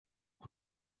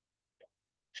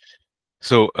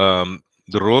So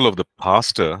the role of the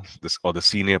pastor, or the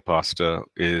senior pastor,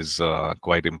 is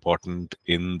quite important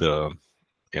in the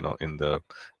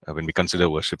when we consider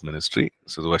worship ministry.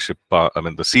 So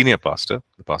the senior pastor,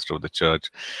 the pastor of the church,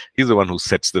 he's the one who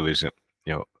sets the vision.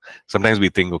 Sometimes we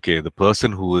think, okay, the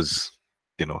person who is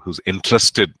who's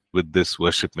interested with this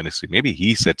worship ministry, maybe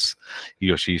he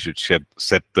or she should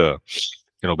set the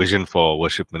vision for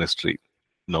worship ministry.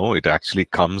 No, it actually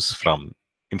comes from,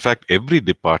 in fact, every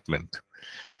department,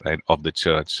 right, of the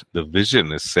church. The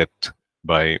vision is set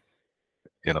by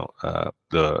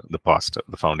the pastor,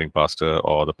 the founding pastor,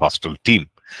 or the pastoral team,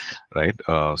 right?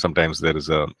 Sometimes there is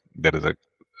a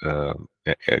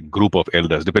group of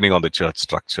elders, depending on the church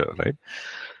structure, right?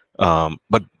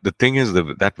 But the thing is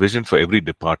that vision for every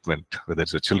department, whether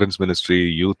it's a children's ministry,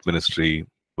 youth ministry,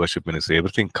 worship ministry,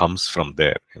 everything comes from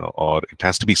there, or it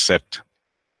has to be set.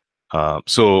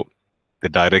 So the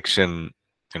direction,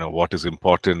 what is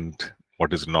important,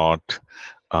 what is not,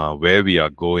 where we are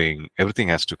going, everything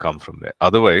has to come from there.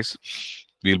 Otherwise,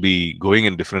 we'll be going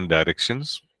in different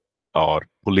directions or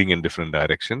pulling in different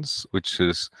directions, which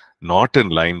is not in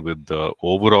line with the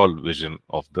overall vision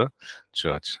of the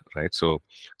church, right? So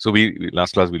we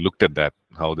last class we looked at that,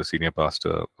 how the senior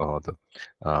pastor or the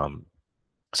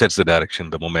sets the direction,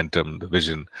 the momentum, the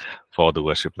vision for the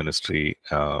worship ministry,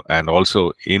 and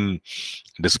also in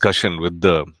discussion with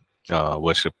the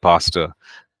worship pastor.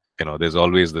 There's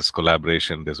always this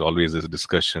collaboration, there's always this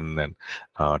discussion and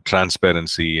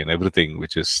transparency and everything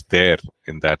which is there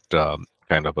in that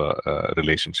kind of a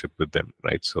relationship with them,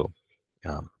 right? So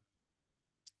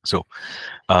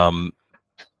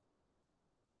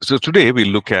today we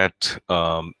look at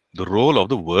the role of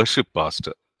the worship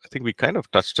pastor. I think we kind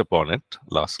of touched upon it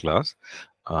last class.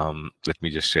 Let me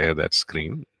just share that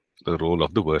screen. The role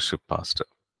of the worship pastor,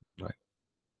 right?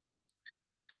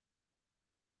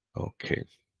 Okay.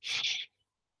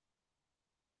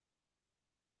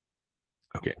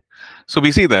 Okay. So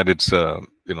we see that it's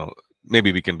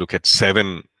maybe we can look at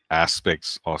 7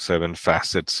 aspects or 7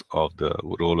 facets of the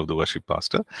role of the worship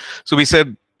pastor. So we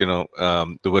said,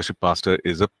 the worship pastor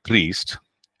is a priest,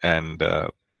 and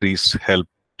priests help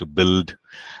to build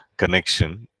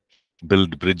connection,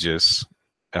 build bridges,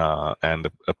 and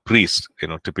a priest,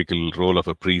 typical role of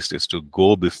a priest is to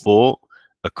go before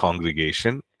a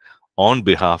congregation on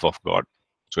behalf of God.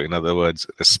 So in other words,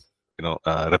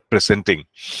 representing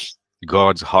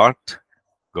God's heart,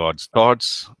 God's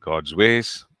thoughts, God's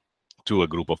ways to a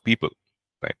group of people,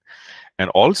 right? And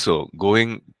also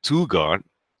going to God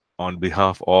on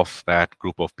behalf of that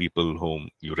group of people whom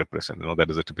you represent. That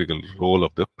is a typical role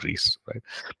of the priest, right?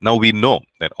 Now we know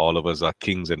that all of us are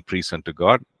kings and priests unto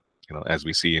God, as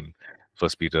we see in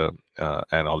First Peter,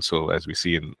 and also as we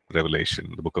see in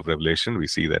Revelation, the book of Revelation, we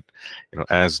see that,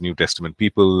 as New Testament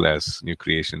people, as new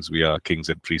creations, we are kings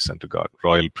and priests unto God,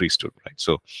 royal priesthood, right?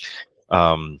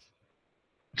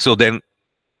 So then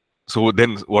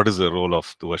what is the role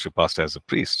of the worship pastor as a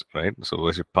priest, right? So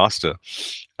worship pastor,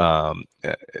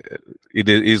 it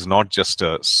is not just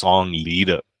a song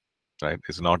leader, right?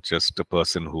 It's not just a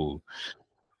person who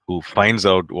finds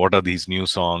out what are these new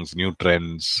songs, new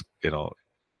trends,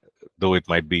 though it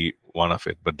might be one of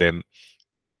it. But then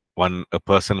a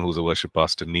person who's a worship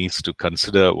pastor needs to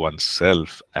consider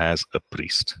oneself as a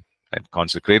priest, and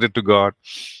consecrated to God,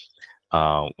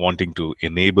 wanting to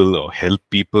enable or help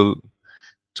people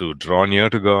to draw near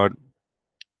to God,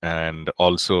 and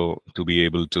also to be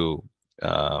able to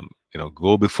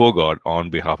go before God on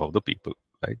behalf of the people,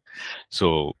 right?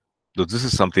 So this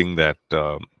is something that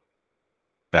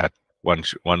that one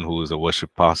who is a worship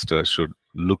pastor should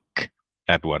look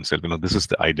at oneself. This is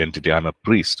the identity. I'm a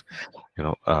priest.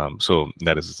 So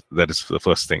that is the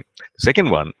first thing. Second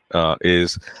one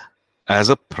is as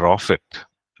a prophet,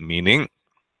 meaning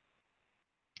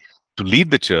to lead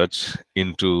the church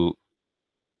into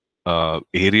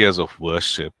areas of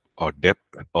worship or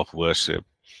depth of worship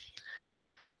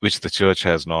which the church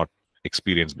has not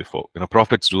experienced before.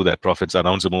 Prophets do that. Prophets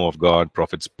announce the move of God.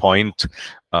 Prophets point,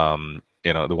 the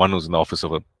one who's in the office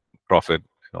of a prophet,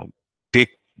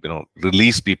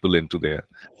 release people into their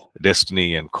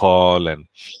destiny and call,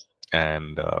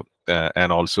 and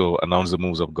also announce the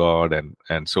moves of God,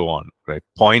 and so on, right?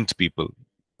 Point people,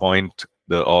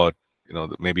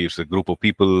 maybe it's a group of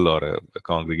people or a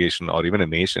congregation or even a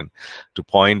nation, to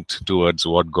point towards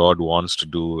what God wants to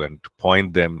do, and to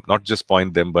point them, not just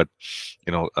point them, but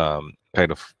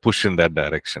kind of push in that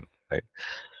direction, right?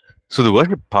 So the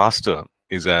worship pastor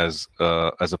is as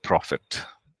a prophet,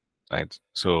 right?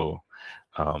 So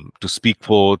to speak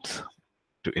forth,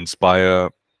 to inspire,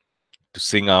 to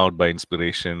sing out by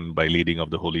inspiration, by leading of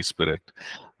the Holy Spirit,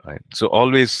 right? So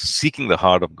always seeking the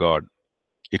heart of God,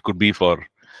 It could be for,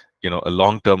 a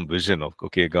long-term vision of,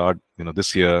 okay, God,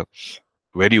 this year,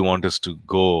 where do you want us to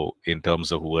go in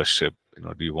terms of worship?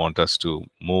 Do you want us to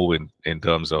move in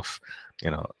terms of,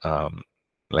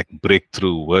 like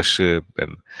breakthrough worship,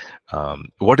 and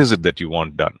what is it that you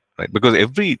want done, right? Because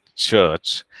every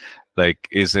church, like,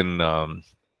 is in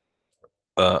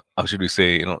how should we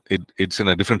say, it's in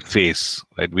a different phase,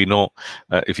 right? We know,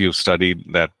 if you've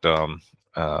studied that,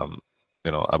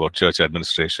 about church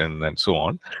administration and so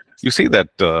on, you see that,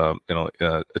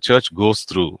 a church goes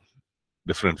through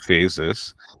different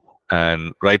phases,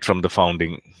 and right from the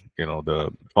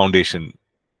the foundation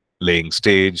laying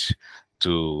stage,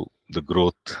 to the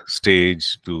growth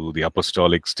stage, to the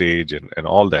apostolic stage, and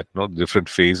all that, different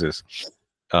phases.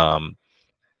 Um,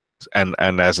 and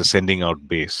as a sending out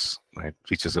base, right,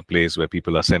 which is a place where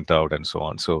people are sent out and so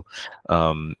on. So,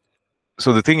 um,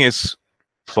 so the thing is,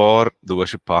 for the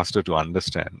worship pastor to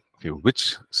understand, okay,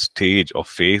 which stage or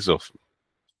phase of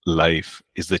life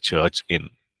is the church in,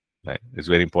 right? It's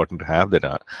very important to have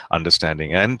that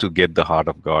understanding, and to get the heart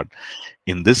of God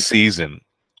in this season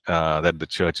that the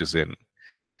church is in.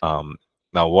 um,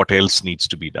 Now, what else needs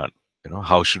to be done?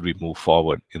 How should we move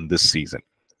forward in this season?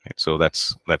 Right? So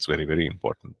that's very, very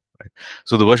important. Right?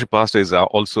 So the worship pastor is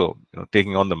also,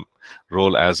 taking on the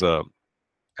role as a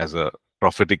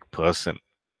prophetic person.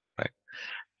 Right?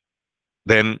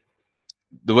 Then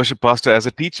the worship pastor as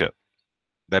a teacher,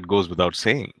 that goes without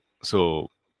saying. So,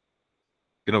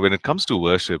 when it comes to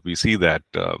worship, we see that,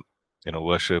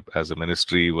 worship as a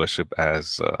ministry, worship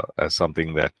as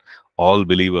something that all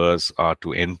believers are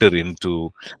to enter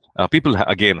into. People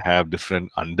again have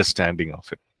different understanding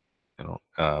of it,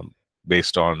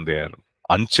 based on their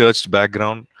unchurched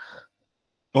background,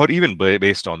 or even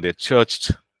based on their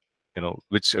churched,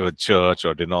 which church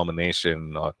or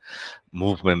denomination or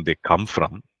movement they come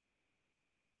from.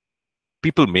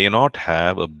 People may not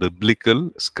have a biblical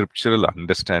scriptural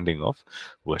understanding of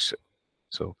worship.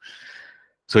 So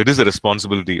it is a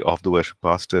responsibility of the worship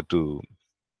pastor to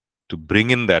bring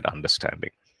in that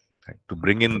understanding, right? To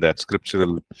bring in that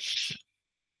scriptural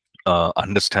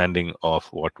understanding of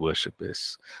what worship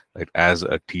is, right? As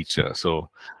a teacher. So,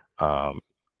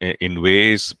 in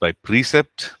ways, by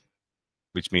precept,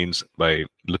 which means by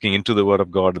looking into the Word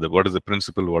of God, what is the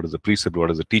principle, what is the precept,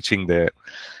 what is the teaching there,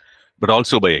 but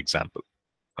also by example,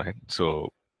 right?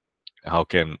 So, how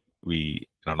can we,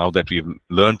 now that we've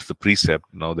learned the precept,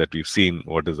 now that we've seen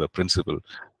what is the principle,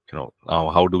 now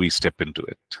how do we step into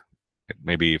it?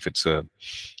 Maybe if it's a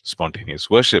spontaneous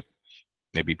worship,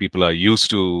 maybe people are used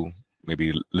to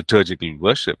maybe liturgical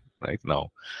worship. Right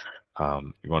now,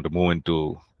 you want to move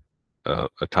into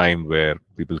a time where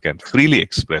people can freely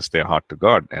express their heart to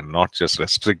God, and not just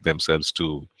restrict themselves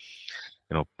to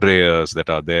prayers that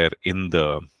are there in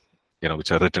the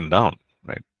which are written down.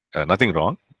 Right, nothing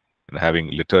wrong in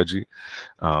having liturgy,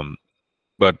 um,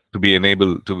 but to be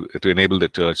enabled to enable the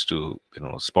church to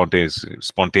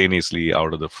spontaneously,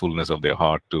 out of the fullness of their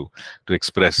heart, to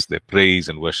express their praise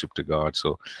and worship to God.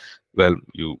 So, well,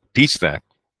 you teach that,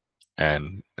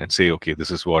 and say, okay, this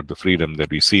is what the freedom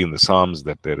that we see in the Psalms,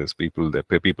 that there is people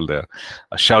that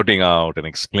are shouting out and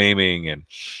exclaiming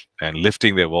and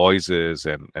lifting their voices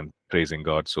and praising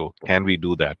God. So can we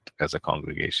do that as a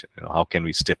congregation? How can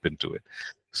we step into it?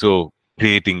 So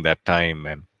creating that time,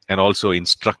 and also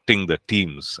instructing the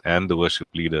teams and the worship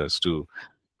leaders to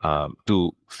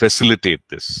facilitate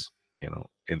this,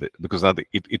 because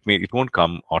it won't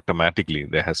come automatically.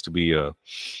 There has to be a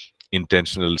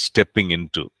intentional stepping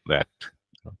into that.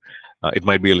 It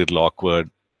might be a little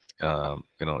awkward,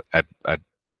 at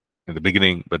in the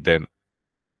beginning, but then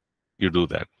you do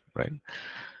that, right?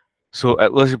 So, a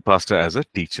worship pastor as a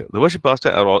teacher, the worship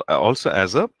pastor also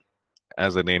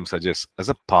as the name suggests, as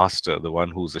a pastor, the one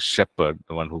who's a shepherd,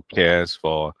 the one who cares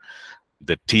for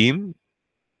the team,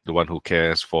 the one who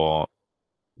cares for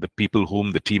the people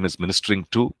whom the team is ministering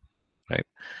to, right?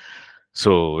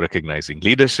 So recognizing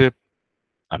leadership,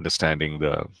 understanding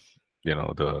the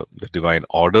divine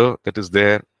order that is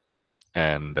there,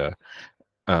 and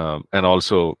and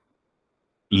also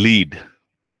lead,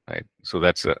 right? So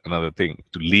that's another thing: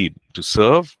 to lead, to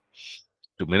serve,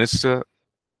 to minister,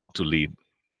 to lead,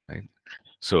 right?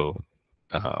 So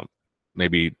uh,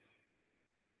 maybe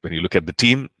when you look at the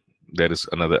team, there is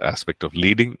another aspect of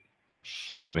leading.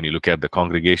 When you look at the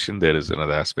congregation, there is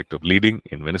another aspect of leading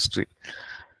in ministry.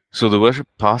 So the worship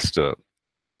pastor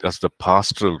does the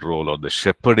pastoral role, or the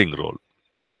shepherding role,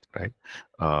 right?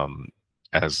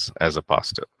 As a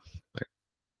pastor. Right?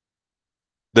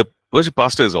 The worship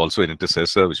pastor is also an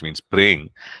intercessor, which means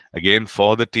praying again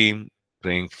for the team,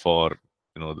 praying for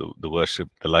the worship,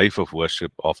 the life of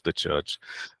worship of the church,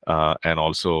 and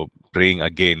also praying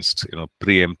against,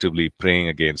 preemptively praying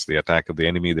against the attack of the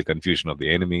enemy, the confusion of the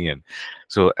enemy, and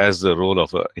so as the role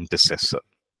of an intercessor,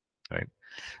 right?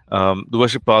 The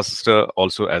worship pastor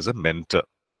also as a mentor,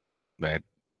 right?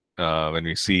 When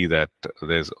we see that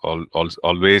there's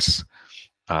always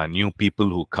new people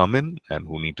who come in and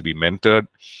who need to be mentored,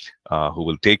 who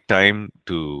will take time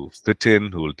to fit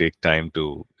in, who will take time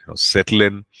to settle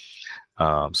in.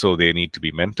 So they need to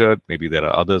be mentored. Maybe there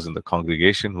are others in the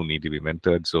congregation who need to be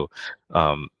mentored. So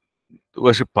the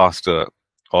worship pastor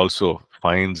also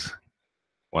finds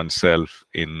oneself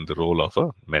in the role of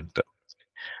a mentor.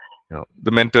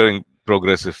 The mentoring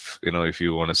progress, if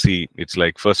you want to see, it's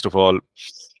like, first of all,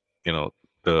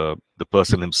 the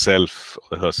person himself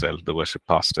or herself, the worship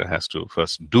pastor, has to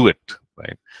first do it,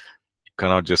 right? You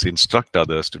cannot just instruct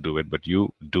others to do it, but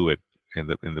you do it in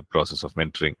the process of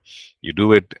mentoring. You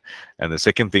do it. And the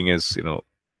second thing is,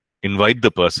 invite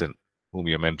the person whom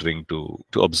you're mentoring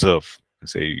to observe and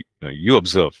say, you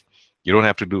observe. You don't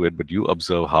have to do it, but you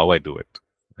observe how I do it,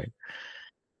 right?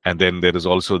 And then there is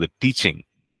also the teaching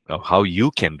of how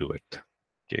you can do it.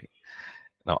 Okay.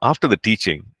 Now, after the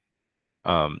teaching,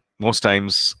 most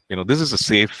times, this is a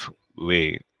safe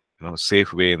way,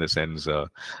 safe way in the sense,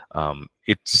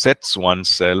 it sets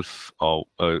oneself, or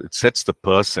it sets the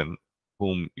person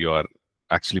whom you are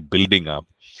actually building up.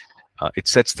 It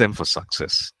sets them for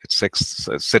success. It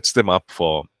sets them up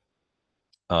for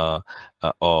for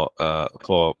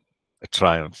a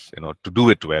triumph, to do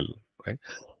it well, right?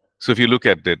 So if you look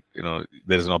at it,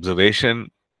 there is an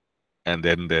observation, and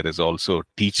then there is also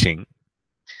teaching.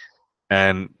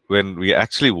 And when we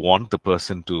actually want the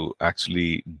person to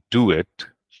actually do it,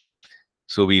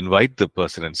 so we invite the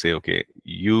person and say, okay,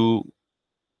 you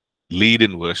lead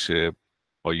in worship,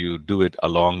 or you do it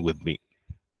along with me,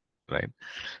 right?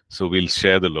 So we'll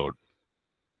share the load.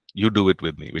 You do it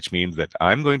with me, which means that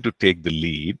I'm going to take the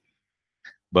lead,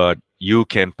 but you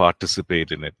can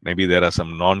participate in it. Maybe there are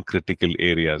some non-critical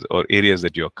areas or areas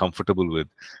that you're comfortable with.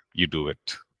 You do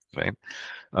it, right?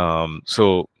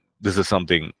 So this is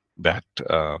something that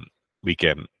we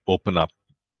can open up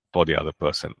for the other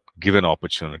person, give an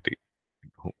opportunity.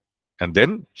 And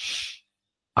then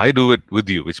I do it with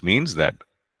you, which means that,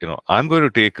 I'm going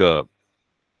to take a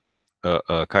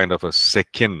kind of a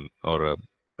second or a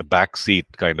backseat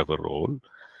kind of a role,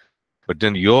 but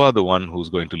then you're the one who's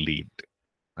going to lead,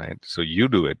 right? So you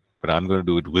do it, but I'm going to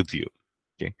do it with you.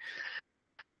 Okay.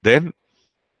 Then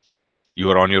you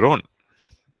are on your own,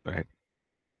 right?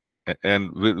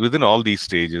 And within all these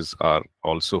stages are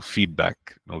also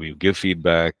feedback. You give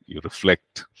feedback, you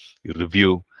reflect, you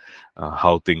review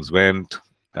how things went,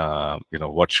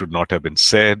 what should not have been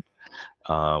said,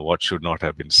 what should not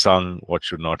have been sung, what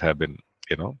should not have been,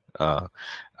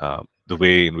 the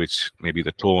way in which maybe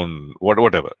the tone,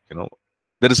 whatever,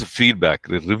 there is a feedback,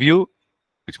 a review,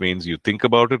 which means you think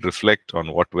about it, reflect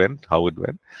on what went, how it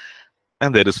went,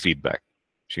 and there is feedback,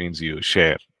 which means you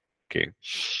share, okay,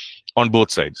 on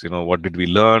both sides. What did we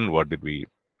learn? What did we,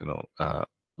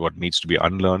 what needs to be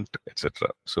unlearned, etc.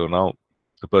 So now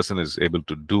the person is able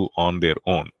to do on their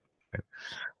own,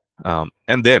 right?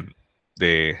 And then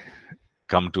they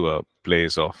come to a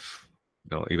place of,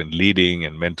 even leading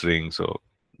and mentoring. So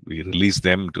we release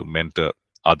them to mentor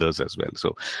others as well.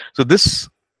 So this,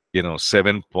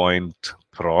 7-point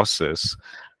process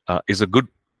is a good,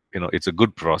 it's a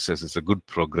good process. It's a good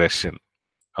progression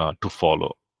to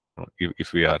follow.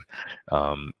 If we are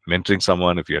mentoring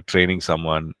someone, if we are training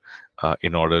someone,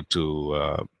 in order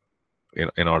to,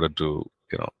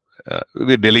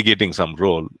 we're delegating some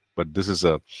role, but this is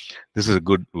a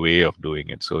good way of doing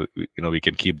it. So we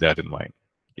can keep that in mind.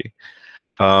 Okay.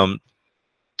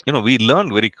 We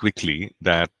learned very quickly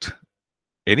that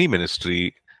any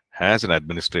ministry has an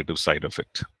administrative side of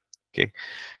it. Okay.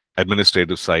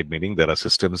 Administrative side meaning there are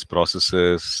systems,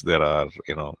 processes, there are,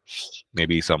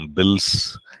 maybe some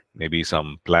bills, maybe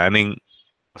some planning,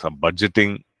 some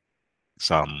budgeting,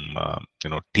 some,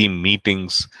 team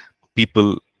meetings,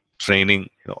 people training.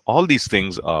 All these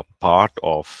things are part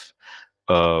of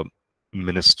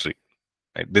ministry,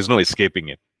 right? There's no escaping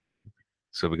it.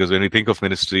 So because when we think of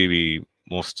ministry,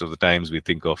 most of the times we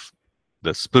think of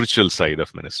the spiritual side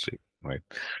of ministry, right?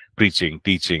 Preaching,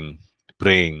 teaching,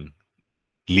 praying,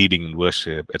 leading in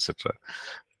worship, etc.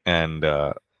 And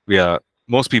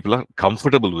most people are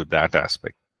comfortable with that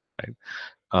aspect,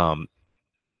 right?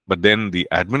 But then the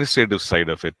administrative side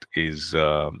of it is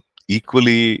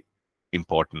equally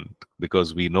important,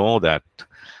 because we know that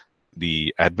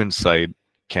the admin side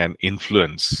can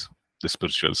influence the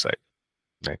spiritual side,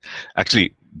 right?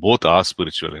 Actually, both are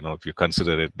spiritual. If you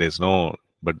consider it, there's no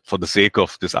But for the sake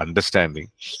of this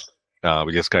understanding,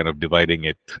 we're just kind of dividing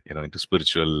it, into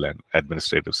spiritual and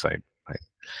administrative side, right?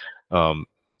 Um,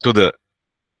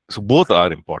 so both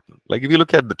are important. Like if you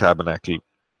look at the tabernacle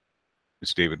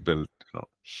which David built,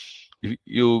 if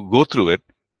you go through it,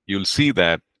 you'll see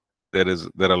that there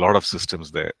are a lot of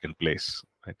systems there in place,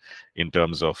 right? In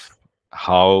terms of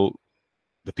how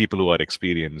the people who are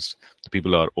experienced, the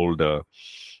people who are older,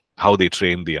 how they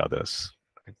train the others,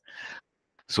 right?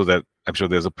 So that I'm sure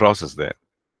there's a process there.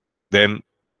 Then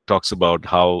talks about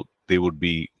how they would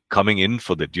be coming in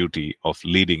for the duty of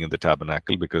leading in the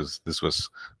tabernacle, because this was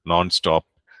non-stop,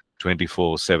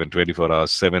 24/7, 24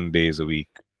 hours, 7 days a week,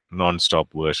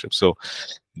 non-stop worship. So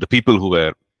the people who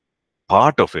were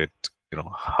part of it,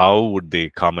 how would they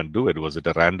come and do it? Was it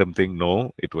a random thing?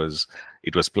 No, it was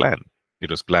planned. It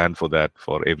was planned for that.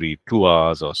 For every 2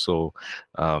 hours or so,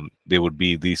 there would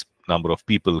be these number of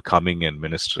people coming and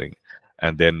ministering,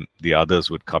 and then the others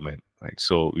would come in, right?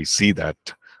 So we see that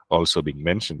also being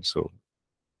mentioned. So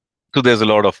there's a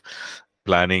lot of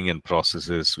planning and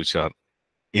processes which were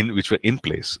in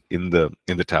place in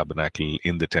the tabernacle,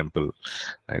 in the temple,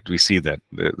 right? We see that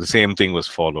the same thing was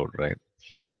followed, right?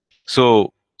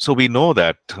 So we know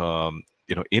that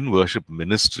in worship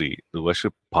ministry, the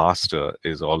worship pastor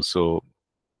is also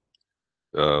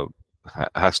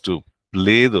has to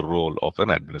play the role of an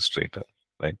administrator,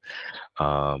 right?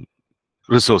 Um,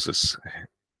 Resources.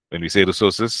 When we say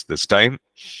resources, there's time,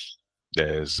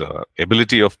 there's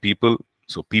ability of people.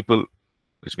 So people,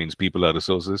 which means people are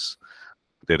resources.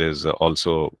 There is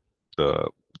also the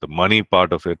money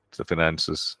part of it, the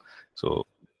finances. So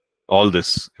all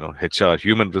this, HR,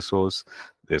 human resource,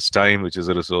 there's time, which is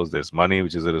a resource, there's money,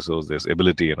 which is a resource, there's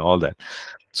ability and all that.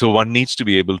 So one needs to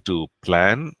be able to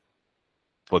plan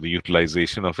for the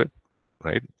utilization of it,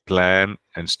 right? Plan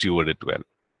and steward it well,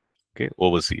 okay?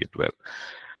 Oversee it well.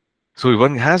 So if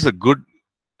one has a good,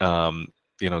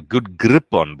 good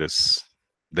grip on this,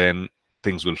 then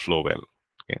things will flow well,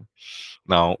 okay?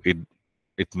 Now, it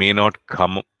may not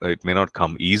come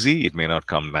easy, it may not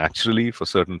come naturally for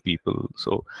certain people.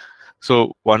 So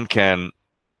one can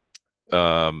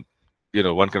one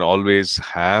can always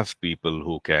have people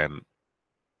who can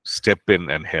step in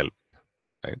and help,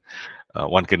 right?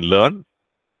 One can learn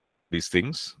these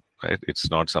things, right? It's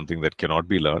not something that cannot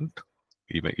be learned.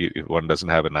 Even if one doesn't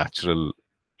have a natural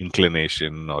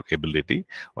inclination or ability,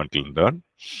 one can learn.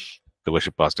 The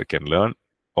worship pastor can learn,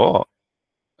 or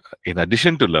in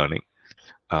addition to learning,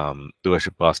 the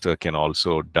worship pastor can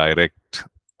also direct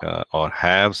or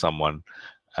have someone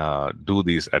do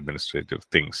these administrative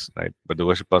things, right? But the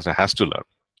worship pastor has to learn,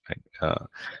 right?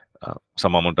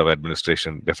 Some amount of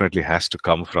administration definitely has to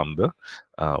come from the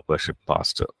worship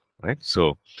pastor, right?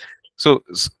 So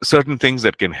certain things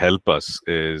that can help us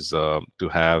is to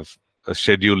have a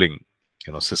scheduling,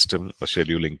 system, a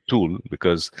scheduling tool,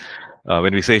 because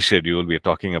when we say schedule, we are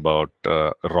talking about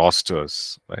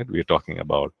rosters, right? We are talking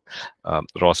about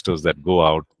rosters that go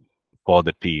out for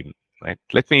the team, right?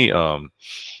 Let me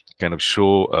kind of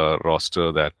show a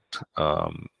roster that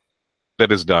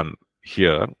that is done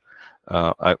here.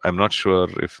 I'm not sure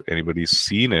if anybody's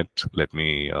seen it. Let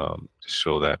me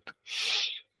show that.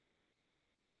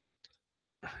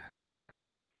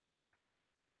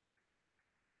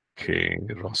 Okay,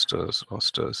 rosters.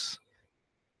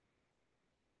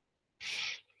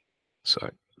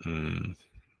 Sorry.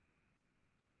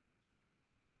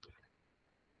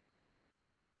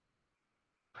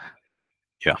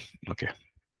 Yeah, okay.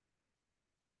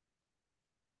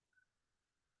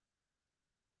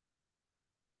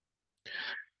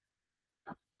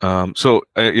 So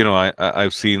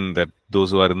I've seen that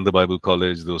those who are in the Bible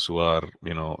College, those who are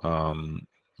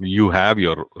you have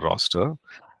your roster.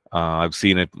 I've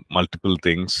seen it multiple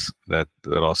things that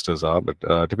the rosters are, but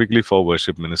typically for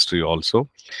worship ministry also,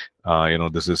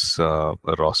 this is a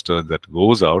roster that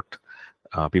goes out.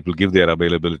 People give their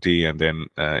availability, and then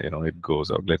it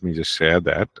goes out. Let me just share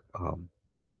that.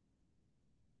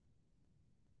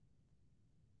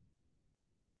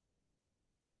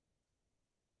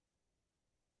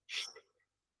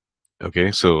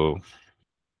 Okay, so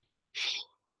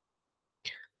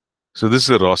this is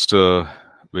a roster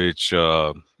which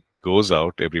goes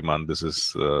out every month. This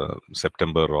is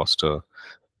September roster.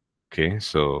 Okay,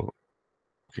 so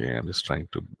I'm just trying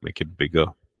to make it bigger.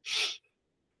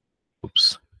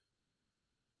 Oops.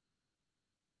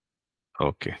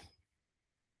 Okay.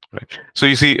 Right. So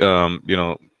you see,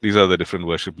 these are the different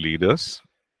worship leaders.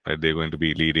 Right? They're going to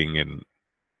be leading in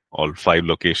all 5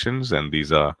 locations, and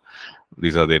these are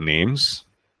their names.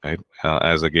 Right?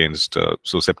 As against,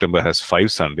 so September has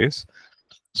 5 Sundays.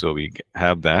 So we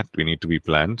have that. We need to be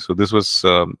planned. So this was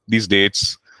these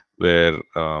dates were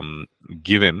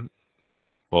given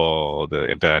for the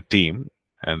entire team,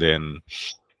 and then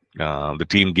the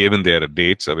team gave in their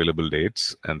dates, available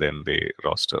dates, and then they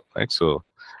roster, right? So,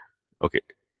 okay.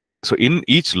 So in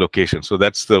each location, so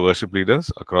that's the worship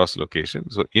leaders across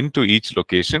locations. So into each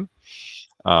location,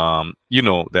 you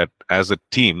know that as a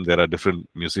team, there are different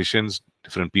musicians,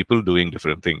 different people doing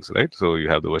different things, right? So you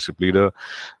have the worship leader,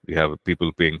 we have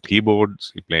people playing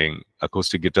keyboards, playing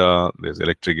acoustic guitar, there's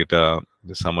electric guitar,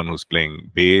 there's someone who's playing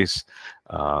bass,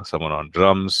 someone on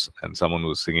drums, and someone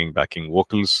who's singing backing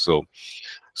vocals.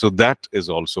 So that is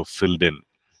also filled in,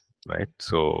 right?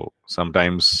 So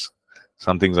sometimes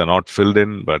some things are not filled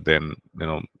in, but then, you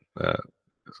know, uh,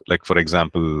 like for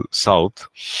example, South,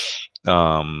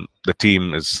 the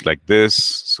team is like this.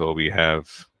 So we have,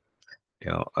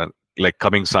 you know, like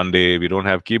coming Sunday, we don't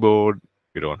have keyboard,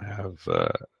 we don't have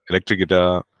electric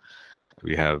guitar,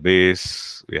 we have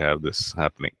bass, we have this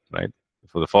happening, right?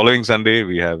 For the following Sunday,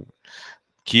 we have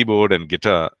keyboard and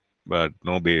guitar, but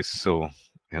no bass. So,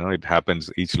 you know, it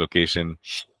happens each location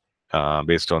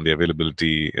based on the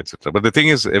availability, etc. But the thing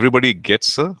is, everybody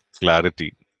gets a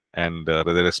clarity, and the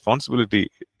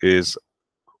responsibility is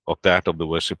of that of the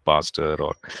worship pastor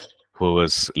or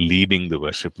whoever's leading the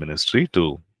worship ministry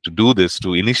to do this,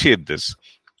 to initiate this,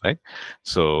 right?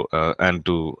 So and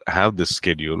to have this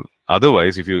schedule.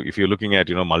 Otherwise, if you're looking at,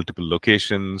 you know, multiple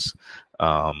locations,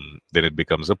 then it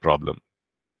becomes a problem,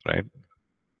 right?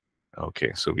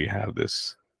 Okay, so we have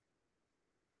this.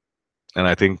 And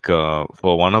I think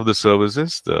for one of the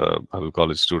services, the Bible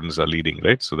College students are leading,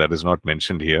 right? So that is not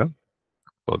mentioned here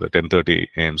for the 10:30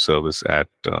 a.m. service at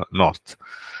North.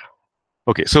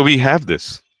 Okay, so we have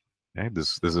this. Right?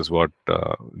 This is what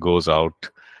goes out.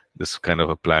 This kind of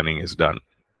a planning is done.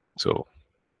 So,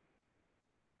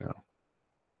 yeah.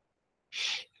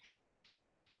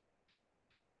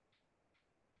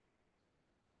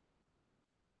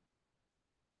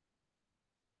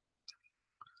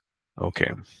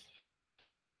 Okay.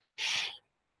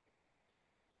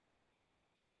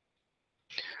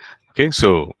 Okay,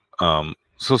 so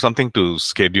so something to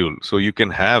schedule. So you can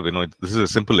have, you know, this is a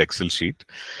simple Excel sheet.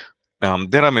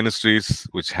 There are ministries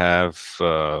which have,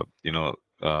 you know,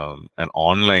 an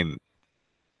online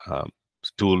uh,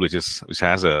 tool which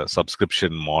has a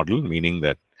subscription model, meaning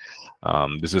that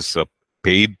this is a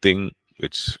paid thing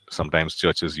which sometimes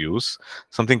churches use,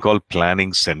 something called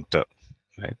Planning Center,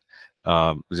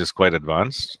 right? Which is quite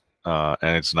advanced,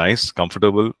 and it's nice,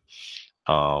 comfortable.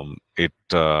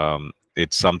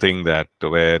 It's something that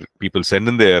where people send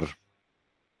in their,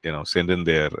 you know, send in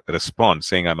their response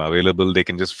saying I'm available. They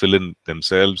can just fill in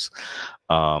themselves,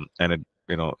 and it,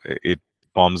 you know, it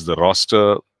forms the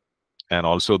roster, and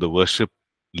also the worship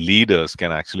leaders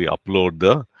can actually upload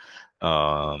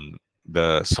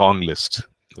the song list,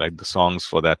 like the songs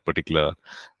for that particular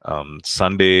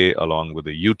Sunday, along with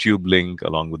the YouTube link,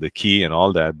 along with the key and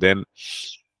all that. Then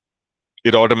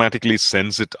it automatically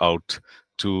sends it out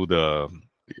to the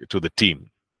team,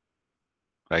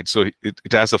 right? So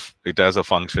it has a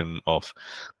function of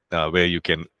where you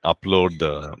can upload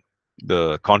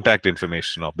the contact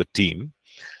information of the team.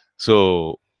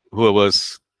 So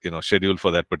whoever's, you know, scheduled for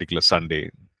that particular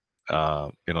Sunday,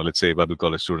 you know, let's say Bible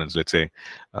College students, let's say,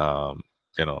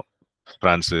 you know,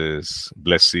 Francis,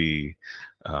 Blessy,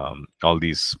 all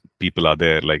these people are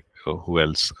there. Like who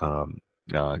else?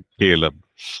 Caleb,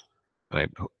 right?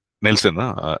 Nelson,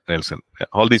 Nelson.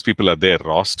 All these people are there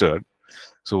rostered.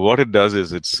 So what it does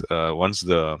is it's once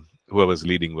the whoever's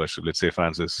leading worship, let's say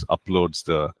Francis, uploads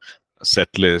the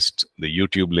set list, the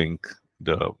YouTube link,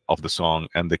 of the song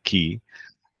and the key,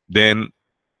 then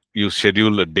you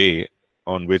schedule a day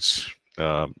on which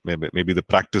maybe the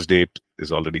practice date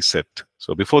is already set.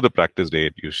 So before the practice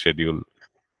date, you schedule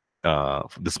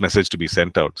this message to be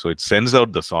sent out. So it sends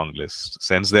out the song list,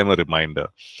 sends them a reminder.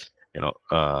 You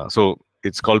know, so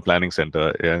it's called Planning Center,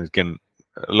 and it can.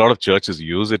 A lot of churches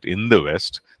use it in the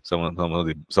West. Some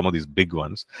of these big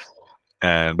ones,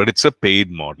 but it's a paid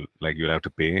model. Like you'll have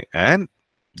to pay, and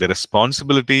the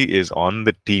responsibility is on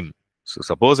the team. So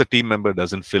suppose a team member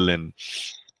doesn't fill in,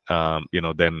 you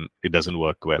know, then it doesn't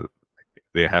work well.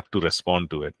 They have to respond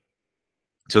to it.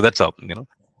 So that's how, you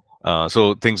know.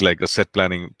 So things like a set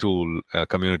planning tool, a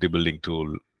community building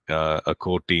tool, a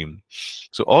core team.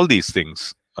 So all these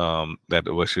things that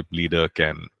a worship leader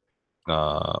can,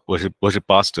 worship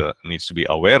pastor needs to be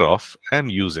aware of and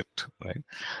use it, right?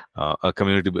 A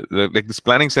community, like this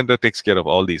planning center takes care of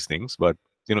all these things. But,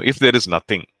 you know, if there is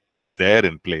nothing there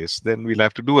in place, then we'll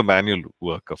have to do a manual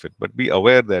work of it. But be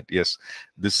aware that, yes,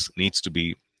 this needs to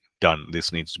be done.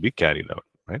 This needs to be carried out,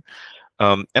 right?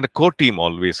 And a core team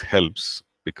always helps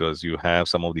because you have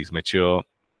some of these mature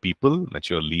people,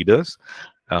 mature leaders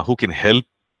who can help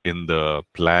in the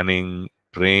planning,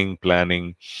 praying,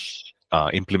 planning,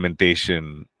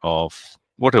 implementation of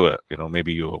whatever.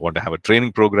 Maybe you want to have a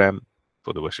training program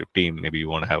for the worship team. Maybe you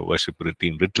want to have a worship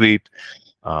team retreat.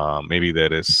 Maybe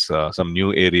there is some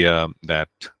new area that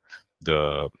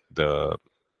the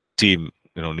team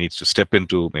needs to step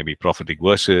into, maybe prophetic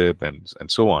worship and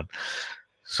so on.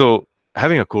 So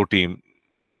having a core team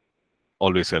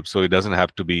always helps. So it doesn't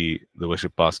have to be the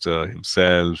worship pastor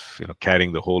himself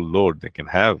carrying the whole load. They can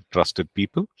have trusted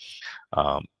people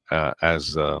um,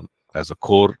 as a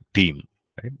core team,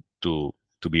 right? To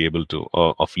be able to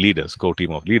of leaders, core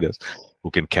team of leaders who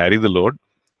can carry the load.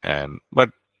 But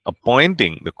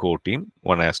appointing the core team,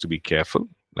 one has to be careful.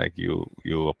 Like you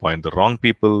appoint the wrong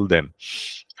people, then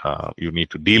you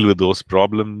need to deal with those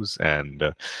problems, and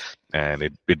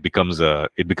it becomes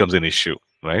an issue,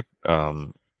 right?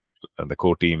 And the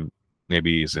core team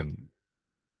maybe isn't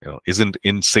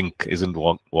in sync, isn't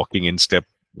walking in step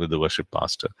with the worship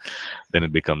pastor, then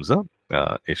it becomes a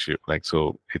issue. Like,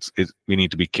 so it's we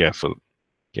need to be careful.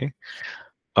 Okay.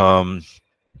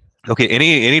 Okay.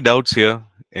 Any doubts here?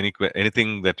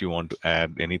 Anything that you want to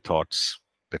add? Any thoughts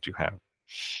that you have?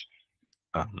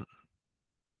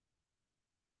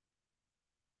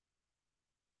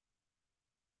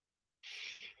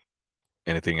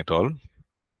 Anything at all?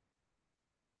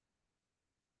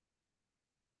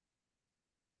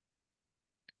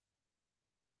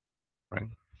 Right.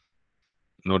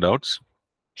 No doubts.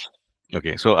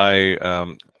 Okay, so I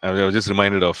was just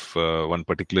reminded of one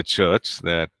particular church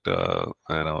that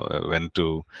I went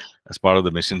to as part of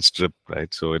the mission trip,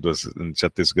 right? So it was in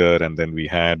Chhattisgarh, and then we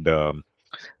had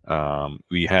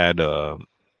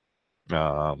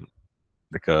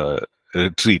like a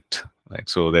retreat, right?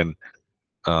 So then,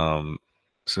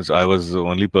 since I was the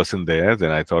only person there,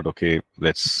 then I thought, okay,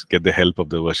 let's get the help of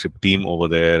the worship team over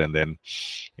there, and then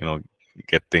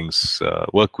get things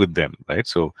work with them, right?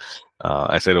 So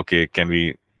I said, okay,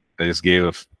 I just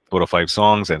gave 4 or 5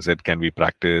 songs and said, can we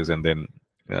practice? And then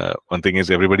one thing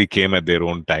is, everybody came at their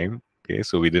own time. Okay,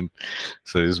 so we didn't,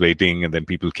 so just waiting, and then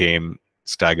people came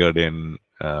staggered in.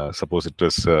 Suppose it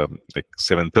was like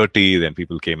 7:30, then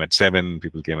people came at 7,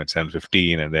 people came at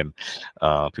 7:15, and then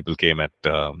people came at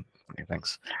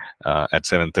thanks at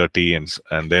 7:30,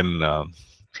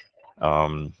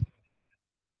 um,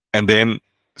 and then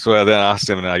so I then asked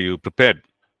them, are you prepared?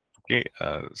 Okay,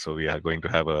 so we are going to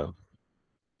have a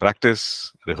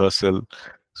practice rehearsal.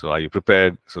 So are you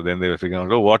prepared? So then they were figuring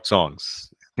out, oh, what songs?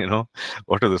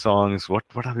 What are the songs? What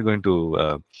are we going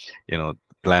to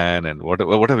plan, and what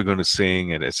are we going to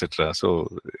sing, and etc. So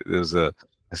there's I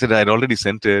said I'd already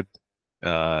sent it.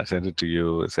 Sent it to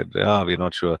you. I said, we're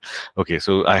not sure. Okay,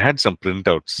 so I had some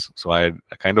printouts. So I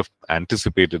kind of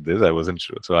anticipated this. I wasn't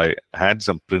sure. So I had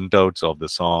some printouts of the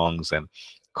songs and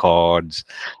chords,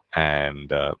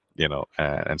 and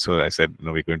and so I said,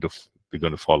 no, we're going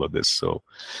to follow this. So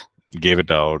gave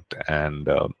it out, and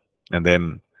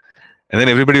then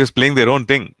everybody was playing their own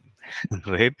thing,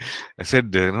 right? I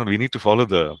said, we need to follow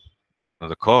the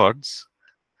chords,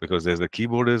 because there's a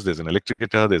keyboardist, there's an electric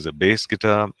guitar, there's a bass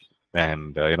guitar,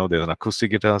 and there's an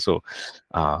acoustic guitar. So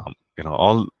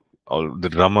all the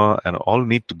drummer and all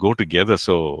need to go together.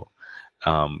 So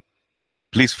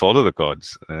please follow the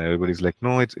chords. And everybody's like,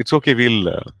 no, it's okay,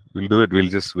 we'll do it, we'll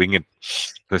just wing it.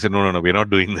 So I said, no, we're not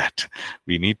doing that.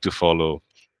 We need to follow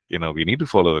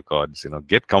the chords.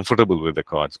 Get comfortable with the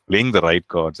chords, playing the right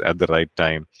chords at the right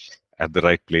time, at the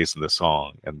right place in the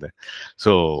song. And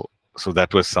so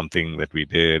that was something that we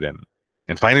did,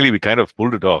 and finally we kind of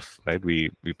pulled it off, right? We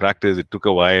practiced. It took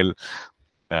a while.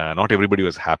 Not everybody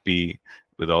was happy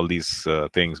with all these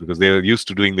things, because they were used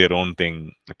to doing their own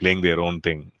thing, playing their own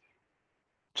thing.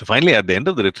 So finally, at the end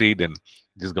of the retreat, and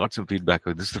just got some feedback.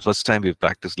 This is the first time we've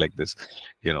practiced like this.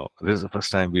 This is the first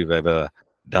time we've ever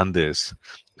done this,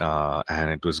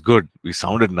 and it was good. We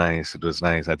sounded nice. It was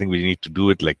nice. I think we need to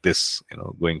do it like this,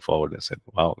 going forward. I said,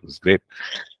 wow, it was great.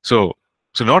 So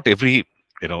not every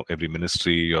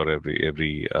ministry or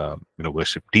every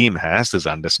worship team has this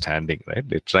understanding, right?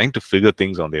 They're trying to figure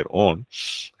things on their own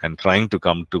and trying to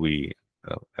come to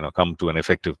an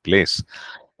effective place.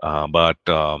 But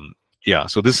yeah,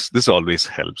 so this always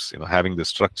helps. Having the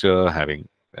structure, having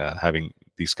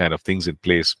these kind of things in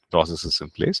place, processes in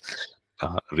place,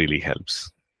 really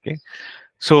helps. Okay,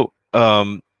 so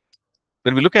when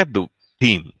we look at the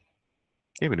team,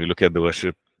 when we look at the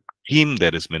worship team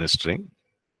that is ministering,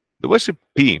 the worship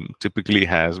team typically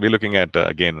we're looking at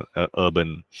again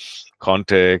urban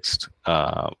context,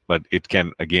 but it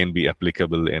can again be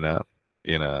applicable in a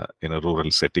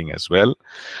rural setting as well,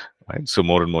 right? So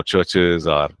more and more churches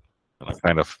are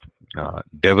kind of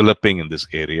developing in this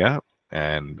area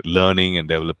and learning and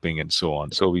developing and so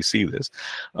on. So we see this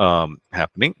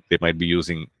happening. They might be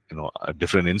using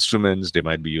different instruments. They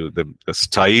might be the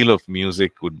style of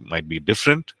music might be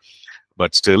different,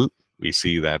 but still we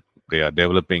see that they are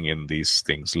developing in these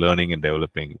things, learning and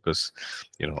developing, because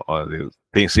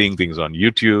they're seeing things on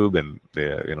YouTube, and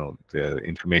their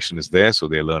information is there, so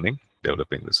they're learning,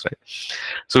 developing this, right?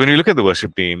 So when you look at the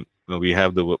worship team, we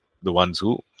have the ones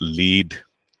who lead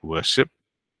worship,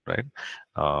 right?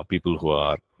 People who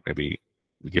are maybe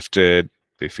gifted,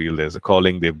 they feel there's a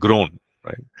calling, they've grown,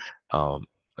 right?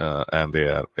 And they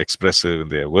are expressive in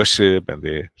their worship, and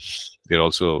they're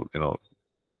also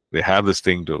they have this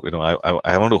thing to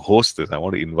I want to host this, I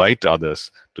want to invite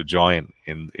others to join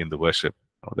in the worship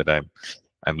that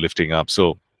I'm lifting up.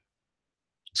 So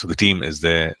the team is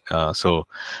there. So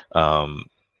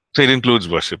it includes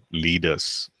worship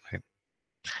leaders, right?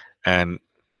 And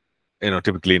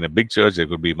typically in a big church there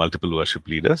could be multiple worship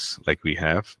leaders like we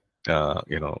have,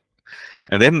 and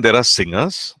then there are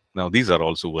singers. Now these are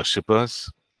also worshipers,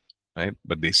 right?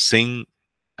 But they sing,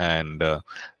 and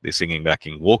they're singing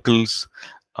backing vocals.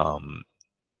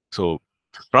 So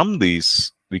from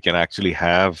these we can actually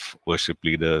have worship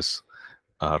leaders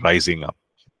rising up,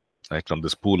 right? From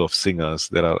this pool of singers,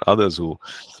 there are others who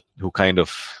kind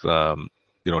of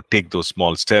take those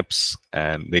small steps,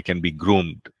 and they can be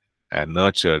groomed and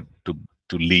nurtured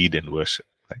to lead in worship,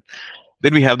 right?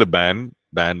 Then we have the band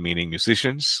meaning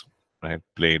musicians, right?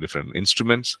 Play different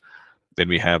instruments. Then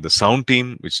we have the sound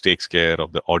team, which takes care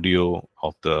of the audio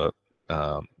of the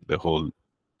whole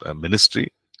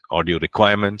ministry, audio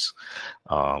requirements,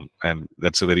 and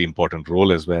that's a very important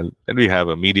role as well. Then we have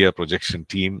a media projection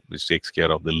team, which takes care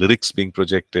of the lyrics being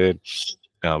projected,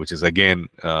 which is again,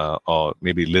 or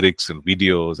maybe lyrics and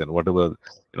videos and whatever,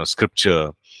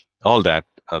 scripture, all that,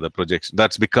 the projection.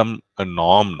 That's become a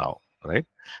norm now, right?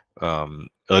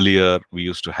 Earlier, we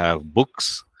used to have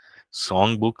books,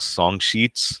 song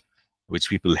sheets, which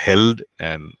people held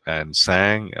and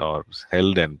sang, or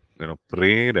held and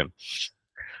prayed, and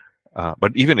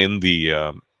but even in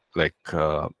the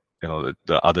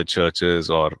the other churches,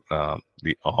 or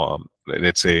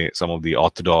let's say some of the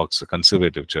Orthodox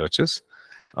conservative churches,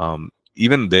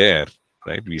 even there,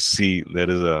 right, we see there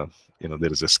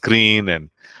is a screen, and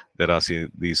there are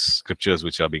these scriptures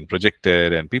which are being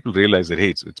projected, and people realize that, hey,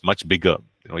 it's much bigger.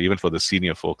 Even for the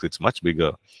senior folks, it's much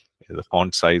bigger. The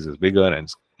font size is bigger, and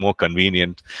it's more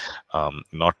convenient,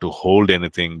 not to hold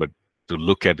anything, but to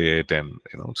look at it. And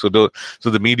so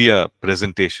the media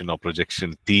presentation or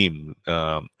projection team,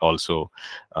 also,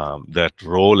 that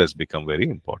role has become very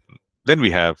important. Then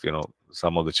we have,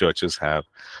 some of the churches have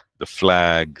the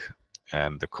flag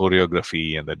and the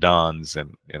choreography and the dance,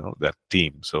 and that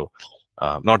team. So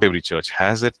not every church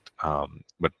has it,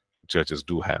 but churches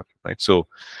do have, right? So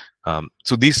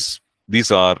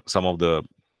these are some of the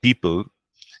people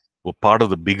who are part of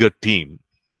the bigger team,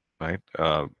 right?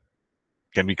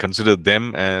 Can we consider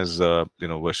them as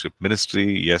worship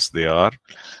ministry? Yes, they are.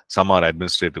 Some are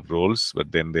administrative roles,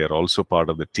 but then they are also part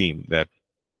of the team that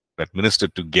minister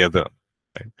together,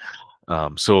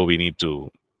 right? So we need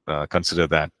to consider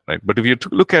that, right? But if you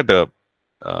look at a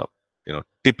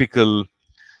typical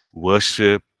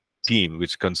worship team,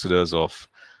 which considers of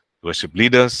worship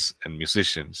leaders and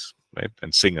musicians, right,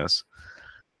 and singers,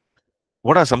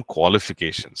 what are some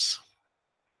qualifications?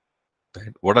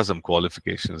 Right? What are some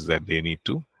qualifications that they need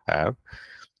to have?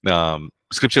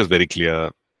 Scripture is very clear.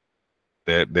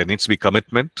 There needs to be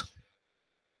commitment,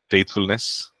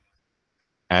 faithfulness,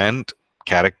 and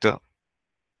character.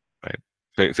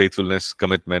 Right? Faithfulness,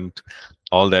 commitment,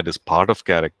 all that is part of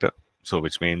character. So,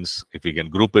 which means if we can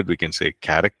group it, we can say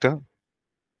character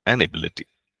and ability.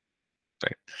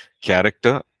 Right?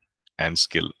 Character and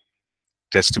skill,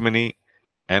 testimony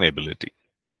and ability.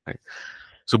 Right?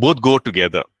 So both go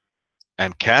together,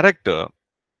 and character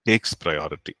takes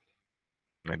priority.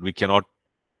 Right? We cannot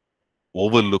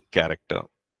overlook character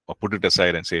or put it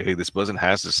aside and say, hey, this person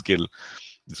has the skill,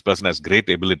 this person has great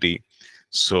ability,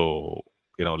 so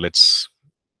let's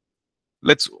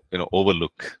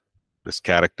overlook this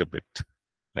character bit,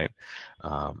 right?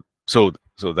 So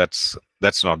that's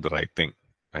not the right thing,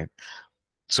 right?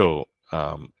 So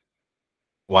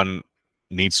one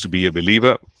needs to be a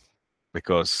believer,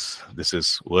 because this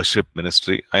is worship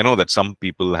ministry. I know that some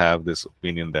people have this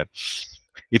opinion that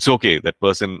it's okay, that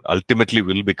person ultimately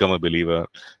will become a believer,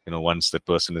 once that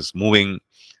person is moving,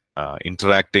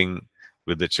 interacting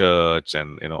with the church,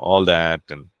 and all that,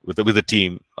 and with the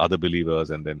team, other believers,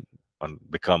 and then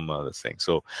become this thing.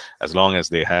 So as long as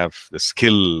they have the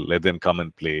skill, let them come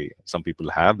and play. Some people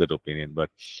have that opinion, but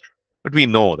But we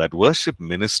know that worship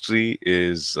ministry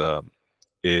is a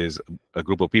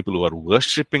group of people who are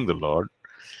worshiping the Lord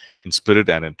in spirit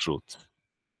and in truth,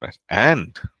 right?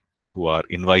 And who are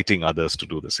inviting others to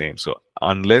do the same. So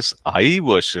unless I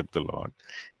worship the Lord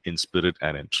in spirit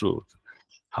and in truth,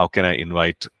 how can I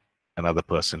invite another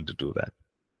person to do that,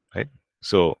 right?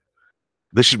 So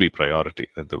this should be priority,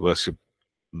 that the worship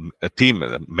a team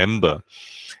a member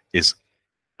is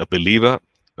a believer,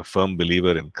 a firm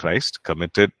believer in Christ,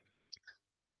 committed,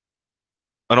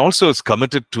 and also is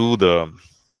committed to the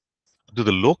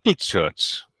local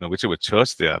church, whichever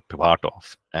church they are part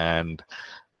of, and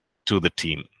to the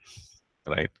team,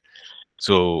 right?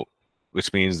 So,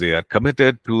 which means they are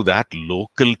committed to that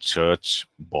local church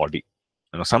body.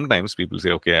 Sometimes people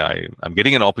say, okay, I'm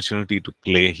getting an opportunity to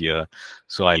play here,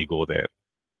 so I'll go there.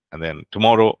 And then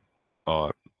tomorrow,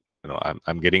 or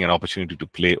I'm getting an opportunity to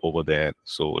play over there,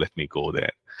 so let me go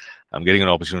there. I'm getting an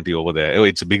opportunity over there. Oh,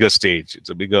 it's a bigger stage. It's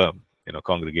a bigger,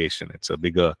 congregation. It's a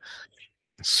bigger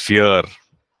sphere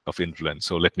of influence.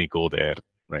 So let me go there,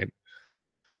 right?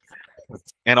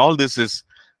 And all this is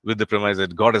with the premise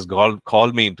that God has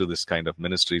called me into this kind of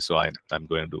ministry, so I'm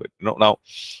going to do it. Now,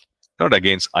 not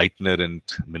against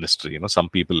itinerant ministry. Some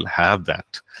people have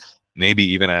that. Maybe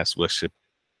even as worship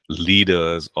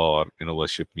leaders or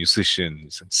worship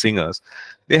musicians and singers,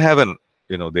 they have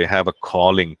a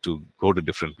calling to go to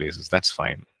different places. That's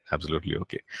fine, absolutely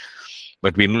okay.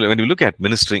 But when you look at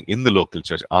ministering in the local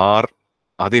church, are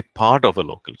they part of a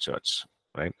local church,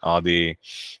 right? Are they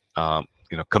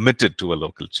committed to a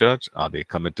local church? Are they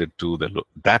committed to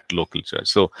that local church?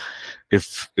 So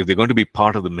if they're going to be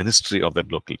part of the ministry of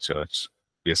that local church,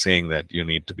 we are saying that you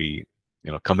need to be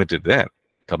committed there,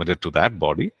 committed to that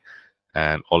body,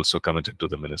 and also committed to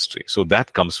the ministry. So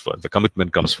that comes first. The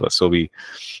commitment comes first. So we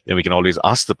can always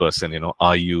ask the person,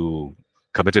 are you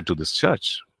committed to this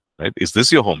church, right? Is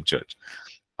this your home church?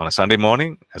 On a Sunday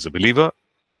morning, as a believer,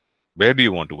 where do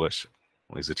you want to worship?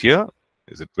 Is it here?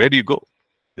 Where do you go?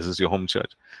 Is this your home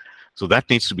church? So that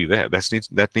needs to be there.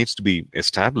 That needs to be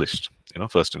established,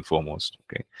 first and foremost.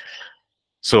 Okay.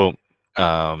 So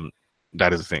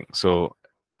that is the thing. So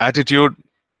attitude,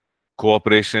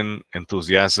 cooperation,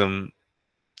 enthusiasm,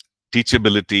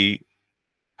 teachability,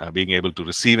 being able to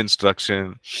receive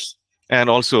instruction, and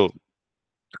also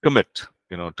to commit,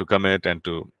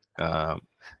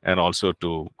 and also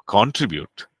to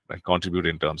contribute, right? Contribute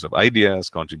in terms of ideas,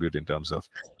 contribute in terms of,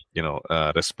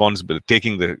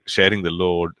 responsibility, sharing the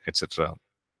load, etc.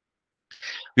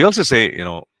 We also say,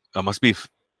 I must be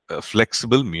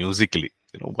flexible musically.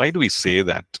 Why do we say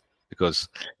that? Because,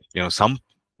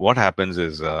 what happens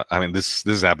is,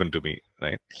 this happened to me,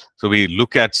 right? So we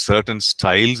look at certain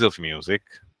styles of music.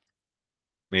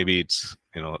 Maybe it's,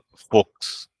 folk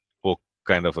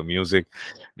kind of a music.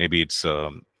 Maybe it's,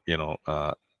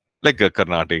 like a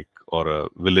Carnatic or a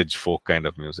village folk kind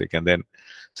of music. And then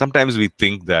sometimes we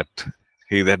think that,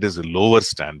 hey, that is a lower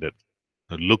standard.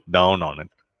 Look down on it.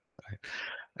 Right?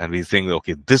 And we think,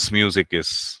 okay, this music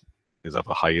is of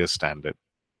a higher standard,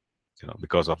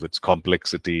 because of its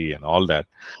complexity and all that.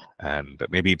 And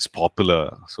maybe it's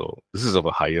popular, so this is of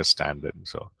a higher standard.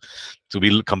 So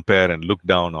we'll compare and look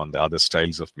down on the other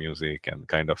styles of music and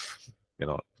kind of,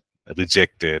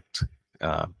 reject it,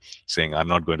 saying, I'm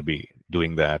not going to be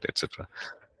doing that, etc.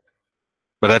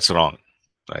 But that's wrong,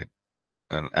 right?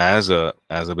 And as a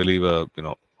believer,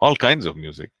 all kinds of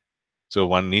music. So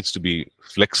one needs to be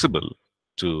flexible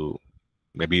to,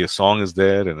 maybe a song is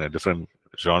there in a different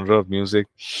genre of music.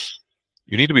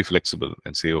 You need to be flexible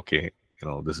and say, okay,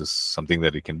 this is something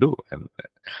that we can do, and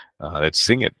let's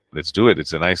sing it, let's do it.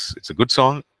 It's a good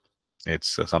song.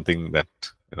 It's something that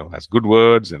has good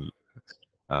words, and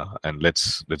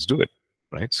let's do it,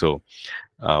 right? So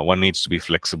one needs to be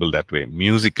flexible that way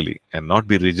musically, and not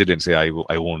be rigid and say,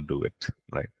 I won't do it,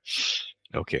 right?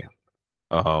 Okay.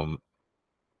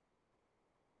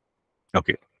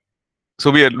 Okay. So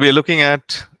we are looking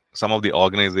at some of the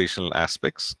organizational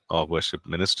aspects of worship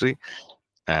ministry,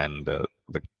 and the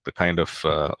kind of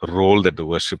role that the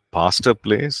worship pastor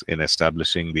plays in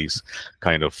establishing these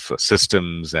kind of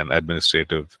systems and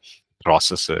administrative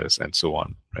processes and so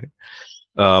on,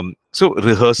 right? So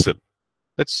rehearsal.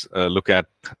 Let's look at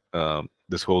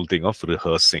this whole thing of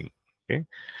rehearsing. Okay.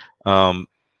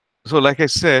 So like I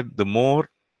said, the more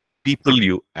people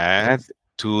you add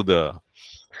to the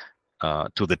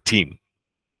team,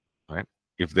 right?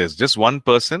 If there's just one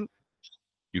person,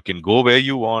 you can go where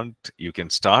you want, you can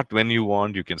start when you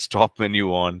want, you can stop when you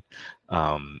want,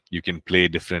 you can play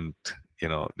different,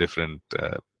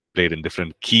 played in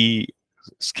different key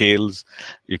scales.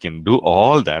 You can do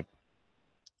all that.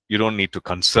 you don't need to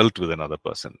consult with another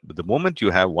person. But the moment you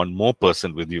have one more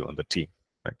person with you on the team,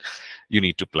 right, you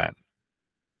need to plan,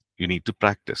 you need to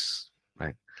practice,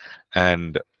 right?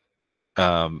 And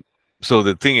so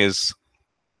the thing is,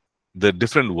 the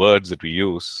different words that we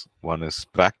use, one is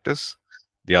practice,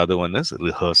 the other one is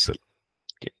rehearsal.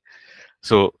 Okay.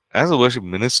 So as a worship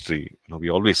ministry, we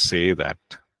always say that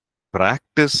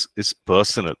practice is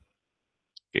personal.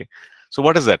 Okay. So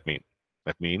what does that mean?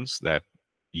 That means that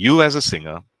you as a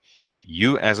singer,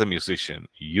 you as a musician,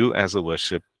 you as a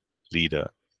worship leader,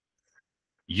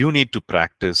 you need to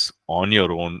practice on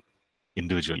your own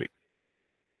individually.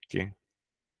 Okay.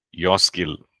 Your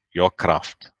skill, your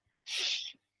craft,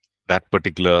 that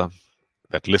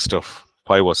list of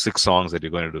 5 or 6 songs that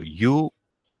you're going to do. You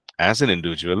as an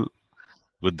individual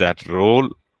with that role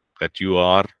that you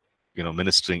are,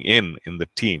 ministering in the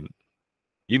team,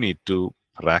 you need to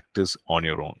practice on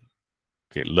your own.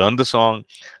 Okay. Learn the song,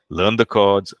 learn the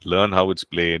chords, learn how it's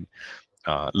played,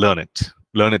 learn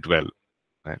it well.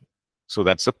 Right. So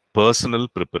that's a personal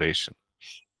preparation.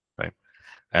 Right.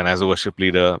 And as a worship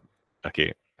leader,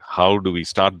 okay, how do we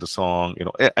start the song?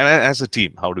 And as a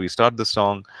team, how do we start the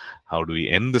song? How do we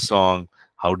end the song?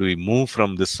 How do we move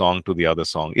from this song to the other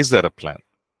song? Is there a plan?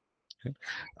 Okay.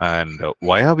 And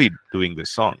why are we doing this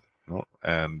song?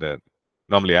 And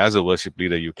normally, as a worship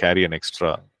leader, you carry an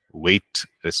extra weight,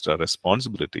 extra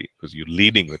responsibility, because you're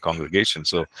leading the congregation.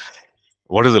 So,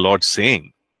 what is the Lord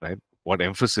saying? Right? What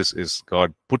emphasis is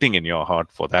God putting in your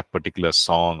heart for that particular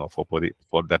song, or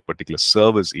for that particular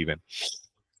service, even?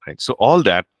 Right. So all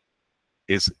that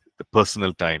is the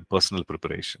personal time, personal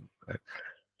preparation. Right?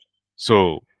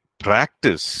 So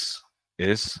practice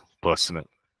is personal.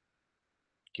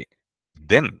 Okay.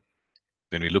 Then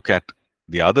when we look at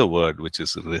the other word, which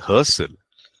is rehearsal.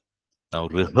 Now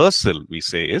rehearsal, we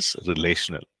say, is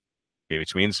relational. Okay,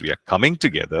 which means we are coming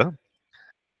together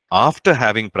after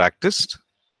having practiced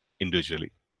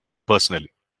individually,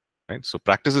 personally. Right? So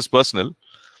practice is personal.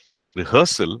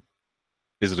 Rehearsal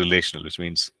is relational, which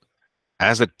means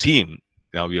as a team,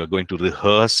 now we are going to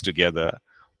rehearse together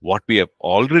what we have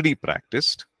already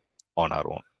practiced on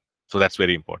our own. So that's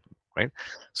very important, right?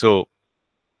 So,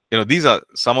 these are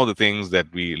some of the things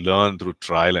that we learn through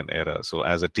trial and error. So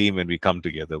as a team, when we come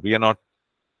together, we are not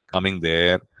coming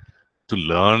there to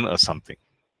learn something,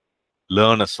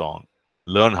 learn a song,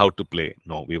 learn how to play.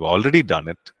 No, we've already done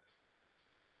it,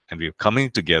 and we're coming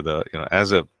together,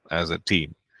 as a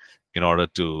team, in order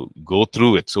to go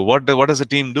through it. So what does a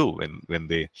team do when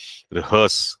they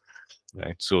rehearse?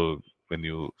 Right. So when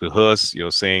you rehearse,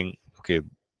 you're saying, okay,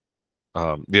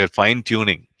 we are fine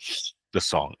tuning the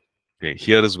song. Okay,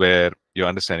 here is where you're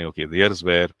understanding. Okay, here is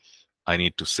where I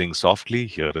need to sing softly.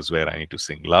 Here is where I need to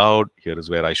sing loud. Here is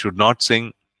where I should not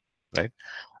sing. Right.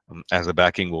 As a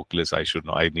backing vocalist, I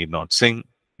need not sing.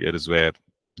 Here is where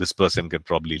this person can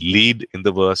probably lead in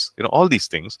the verse. All these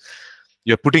things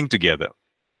you're putting together.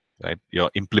 Right.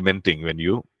 You're implementing when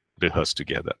you rehearse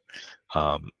together.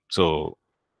 So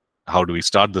how do we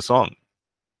start the song?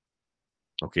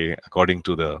 Okay, according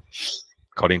to the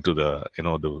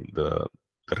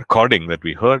the recording that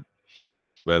we heard,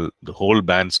 well, the whole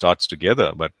band starts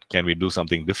together, but can we do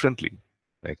something differently?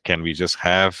 Right? Can we just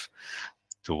have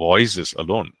the voices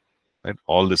alone, right?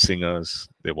 All the singers,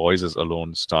 their voices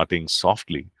alone, starting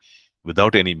softly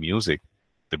without any music,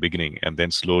 the beginning, and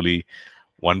then slowly,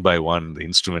 one by one, the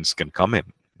instruments can come in.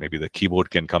 Maybe the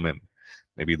keyboard can come in,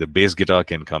 maybe the bass guitar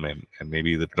can come in, and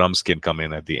maybe the drums can come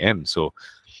in at the end. So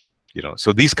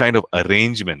so these kind of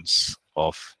arrangements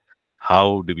of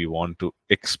how do we want to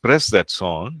express that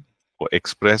song, or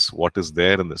express what is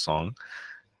there in the song,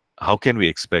 how can we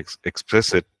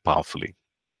express it powerfully,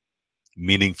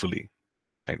 meaningfully,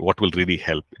 and what will really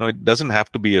help? It doesn't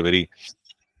have to be a very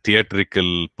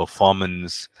theatrical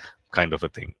performance kind of a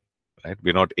thing, right?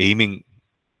 We're not aiming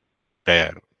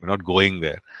there, we're not going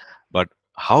there, but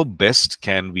how best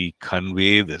can we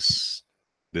convey this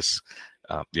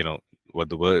what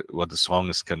the song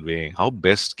is conveying? How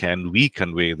best can we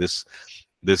convey this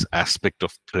aspect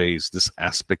of praise, this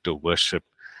aspect of worship?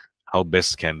 How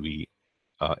best can we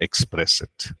express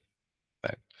it?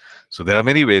 Right? So there are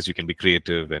many ways you can be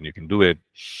creative and you can do it.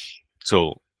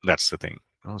 So that's the thing.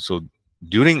 So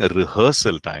during a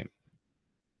rehearsal time,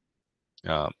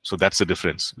 so that's the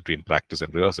difference between practice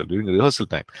and rehearsal. During a rehearsal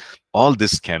time, all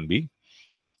this can be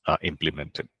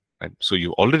implemented. Right? So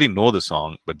you already know the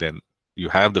song, but then you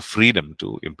have the freedom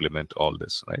to implement all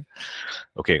this, right?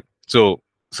 Okay, so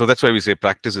that's why we say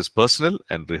practice is personal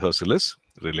and rehearsal is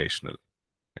relational.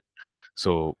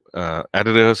 So at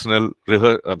a rehearsal,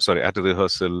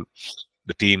 the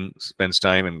team spends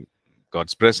time and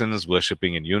God's presence,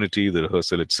 worshiping in unity. The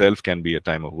rehearsal itself can be a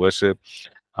time of worship.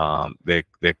 They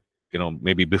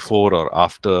maybe before or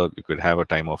after, you could have a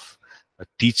time of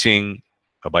teaching,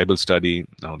 a Bible study,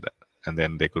 and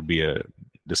then there could be a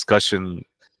discussion.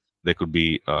 There could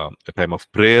be a time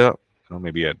of prayer,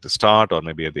 maybe at the start or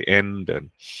maybe at the end, and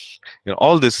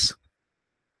all this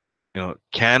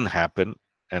can happen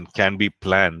and can be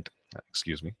planned.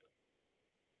 Excuse me.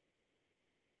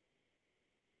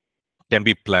 Can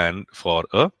be planned for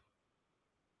a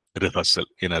rehearsal,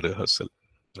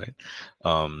 right?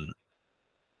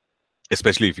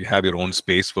 Especially if you have your own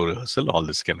space for rehearsal, all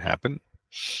this can happen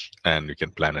and you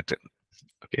can plan it in.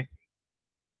 Okay.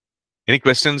 Any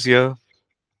questions here?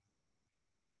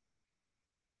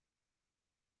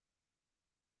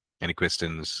 Any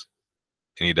questions?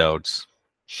 Any doubts?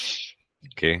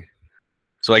 Okay.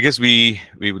 So I guess we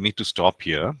would need to stop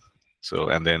here. So,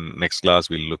 and then next class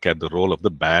we'll look at the role of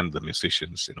the band, the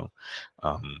musicians.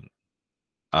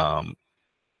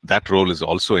 That role is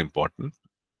also important,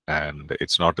 and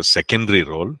it's not a secondary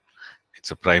role; it's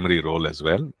a primary role as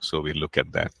well. So we'll look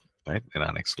at that, right, in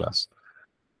our next class.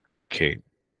 Okay.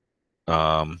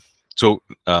 When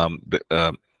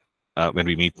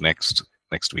we meet next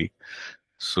week,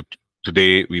 so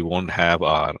today we won't have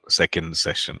our second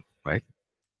session, right?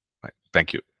 Right.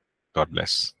 Thank you. God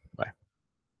bless.